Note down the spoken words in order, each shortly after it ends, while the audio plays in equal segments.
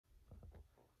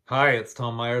Hi, it's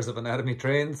Tom Myers of Anatomy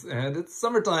Trains, and it's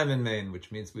summertime in Maine,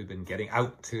 which means we've been getting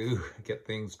out to get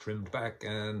things trimmed back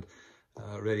and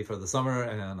ready for the summer,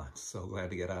 and I'm so glad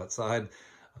to get outside.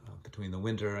 Between the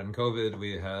winter and COVID,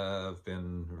 we have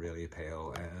been really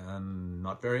pale and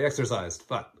not very exercised,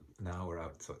 but now we're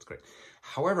out, so it's great.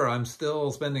 However, I'm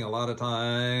still spending a lot of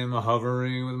time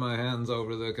hovering with my hands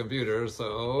over the computer,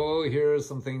 so here's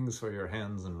some things for your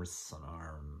hands and wrists and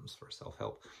arms for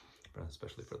self-help,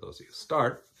 especially for those of you who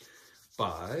start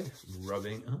by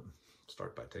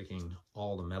taking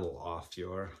all the metal off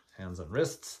your hands and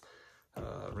wrists,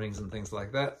 rings and things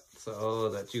like that, so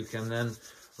that you can then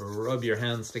rub your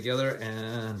hands together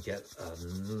and get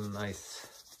a nice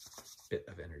bit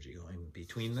of energy going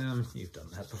between them. You've done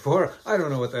that before. I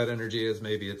don't know what that energy is.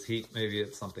 Maybe it's heat, maybe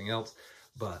it's something else,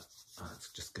 but it's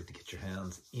just good to get your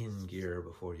hands in gear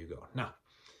before you go. Now,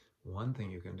 one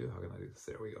thing you can do, how can I do this?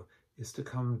 There we go. Is to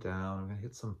come down. I'm going to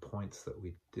hit some points that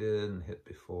we didn't hit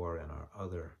before in our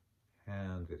other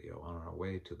hand video on our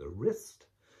way to the wrist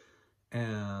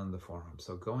and the forearm.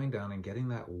 So going down and getting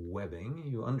that webbing,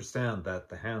 you understand that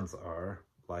the hands are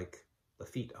like the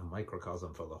feet, a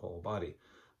microcosm for the whole body.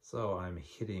 So I'm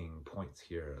hitting points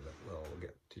here that will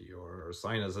get to your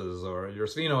sinuses or your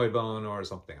sphenoid bone or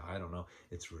something. I don't know.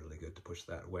 It's really good to push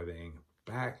that webbing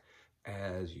back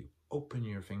as you open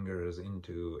your fingers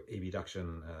into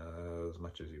abduction as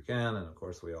much as you can. And of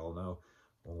course, we all know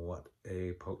what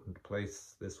a potent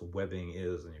place this webbing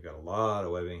is. And you've got a lot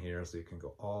of webbing here, so you can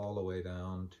go all the way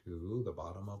down to the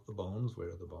bottom of the bones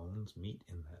where the bones meet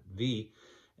in that V.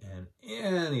 And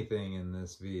anything in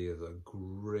this V is a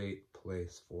great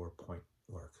place for point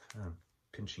work. I'm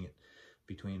pinching it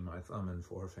between my thumb and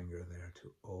forefinger there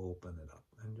to open it up.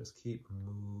 And just keep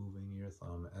moving your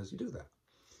thumb as you do that.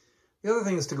 The other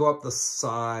thing is to go up the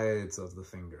sides of the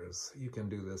fingers. You can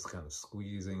do this kind of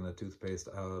squeezing the toothpaste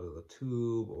out of the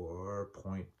tube or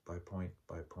point by point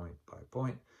by point by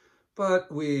point. But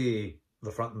the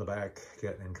front and the back,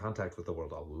 get in contact with the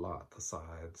world a lot. The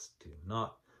sides do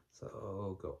not.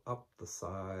 So go up the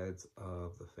sides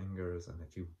of the fingers, and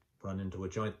if you run into a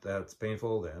joint that's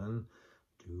painful, then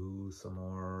do some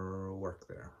more work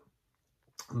there.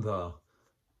 The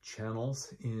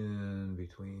channels in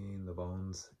between the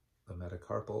bones, the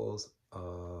metacarpals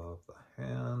of the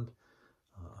hand.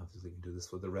 Obviously, you can do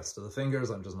this with the rest of the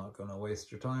fingers. I'm just not going to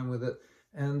waste your time with it.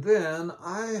 And then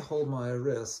I hold my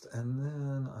wrist, and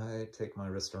then I take my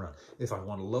wrist around. If I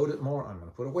want to load it more, I'm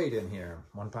going to put a weight in here.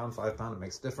 1 pound, 5 pound, it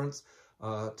makes a difference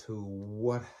to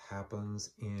what happens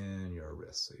in your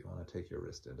wrist. So you want to take your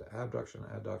wrist into abduction,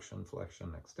 adduction,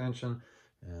 flexion, extension,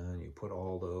 and you put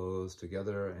all those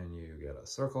together and you get a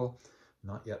circle.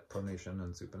 Not yet pronation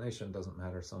and supination. Doesn't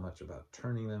matter so much about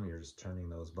turning them. You're just turning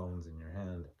those bones in your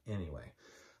hand anyway.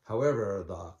 However,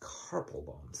 the carpal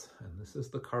bones, and this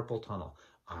is the carpal tunnel.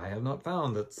 I have not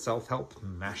found that self-help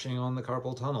mashing on the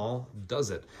carpal tunnel does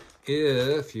it.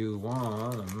 If you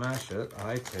want to mash it,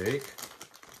 I take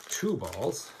 2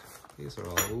 balls. These are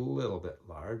a little bit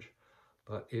large,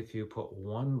 but if you put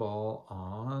 1 ball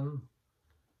on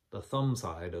the thumb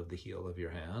side of the heel of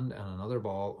your hand and another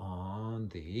ball on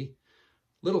the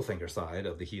little finger side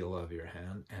of the heel of your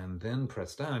hand, and then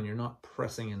press down, you're not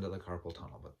pressing into the carpal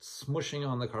tunnel, but smushing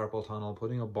on the carpal tunnel,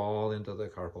 putting a ball into the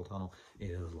carpal tunnel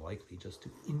is likely just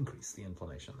to increase the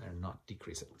inflammation there, not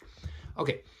decrease it.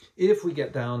 Okay, if we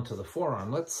get down to the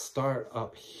forearm, let's start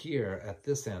up here at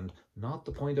this end, not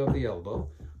the point of the elbow,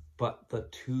 but the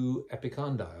 2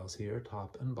 epicondyles here,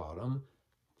 top and bottom.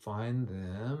 Find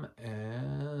them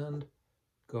and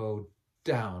go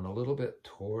down a little bit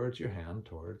towards your hand,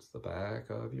 towards the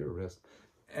back of your wrist,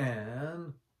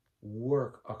 and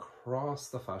work across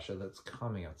the fascia that's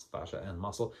coming. It's fascia and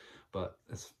muscle, but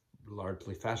it's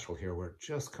largely fascial here where it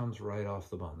just comes right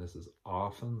off the bone. This is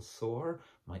often sore,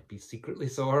 might be secretly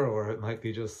sore, or it might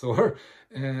be just sore,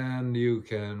 and you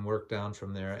can work down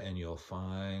from there and you'll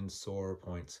find sore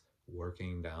points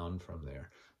working down from there.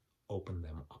 Open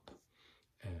them up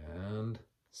and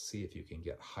see if you can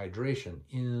get hydration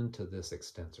into this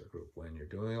extensor group. When you're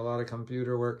doing a lot of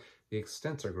computer work, the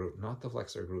extensor group, not the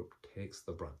flexor group, takes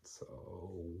the brunt.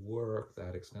 So work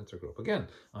that extensor group. Again,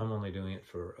 I'm only doing it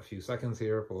for a few seconds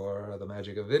here for the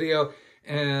magic of video,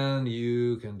 and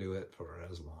you can do it for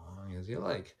as long as you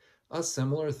like. A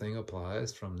similar thing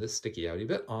applies from this sticky outy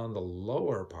bit on the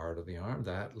lower part of the arm.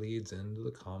 That leads into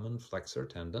the common flexor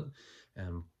tendon,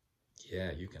 and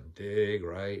yeah, you can dig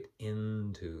right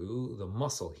into the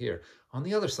muscle here. On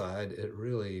the other side,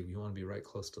 you want to be right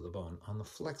close to the bone. On the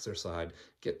flexor side,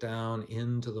 get down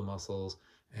into the muscles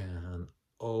and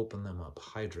open them up,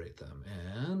 hydrate them.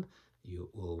 And You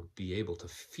will be able to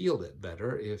feel it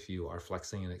better if you are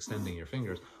flexing and extending your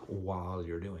fingers while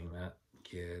you're doing that,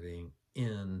 getting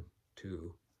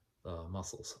into the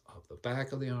muscles of the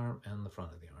back of the arm and the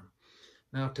front of the arm.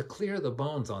 Now, to clear the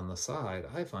bones on the side,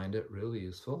 I find it really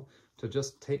useful to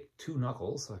just take 2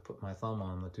 knuckles. I put my thumb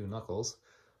on the 2 knuckles,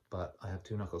 but I have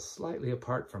 2 knuckles slightly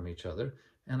apart from each other,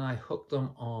 and I hook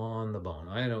them on the bone.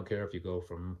 I don't care if you go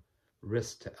from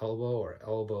wrist to elbow or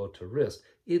elbow to wrist.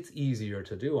 It's easier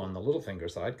to do on the little finger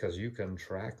side because you can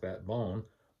track that bone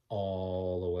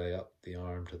all the way up the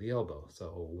arm to the elbow.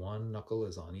 So 1 knuckle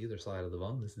is on either side of the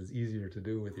bone. This is easier to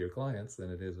do with your clients than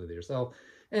it is with yourself,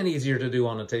 and easier to do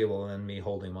on a table than me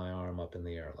holding my arm up in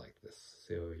the air like this.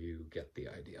 So you get the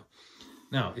idea.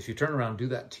 Now, if you turn around, do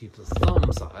that to the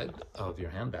thumb side of your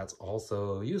hand, that's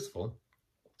also useful,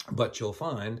 but you'll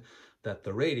find that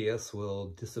the radius will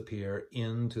disappear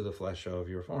into the flesh of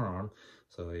your forearm.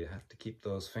 So you have to keep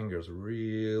those fingers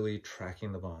really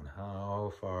tracking the bone.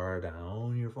 How far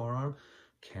down your forearm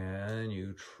can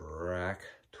you track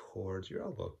towards your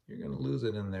elbow? You're going to lose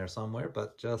it in there somewhere,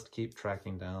 but just keep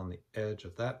tracking down the edge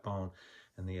of that bone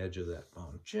and the edge of that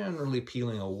bone. Generally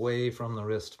peeling away from the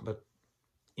wrist, but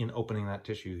in opening that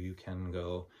tissue, you can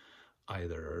go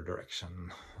either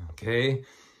direction. Okay,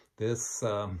 this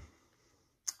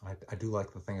I do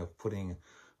like the thing of putting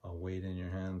a weight in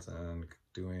your hands and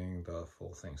doing the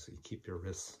full thing. So you keep your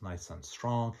wrists nice and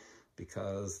strong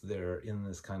because they're in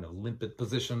this kind of limpid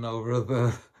position over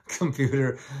the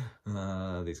computer.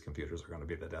 These computers are going to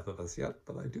be the death of us yet,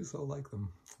 but I do so like them.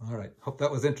 All right, hope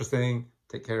that was interesting.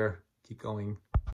 Take care. Keep going.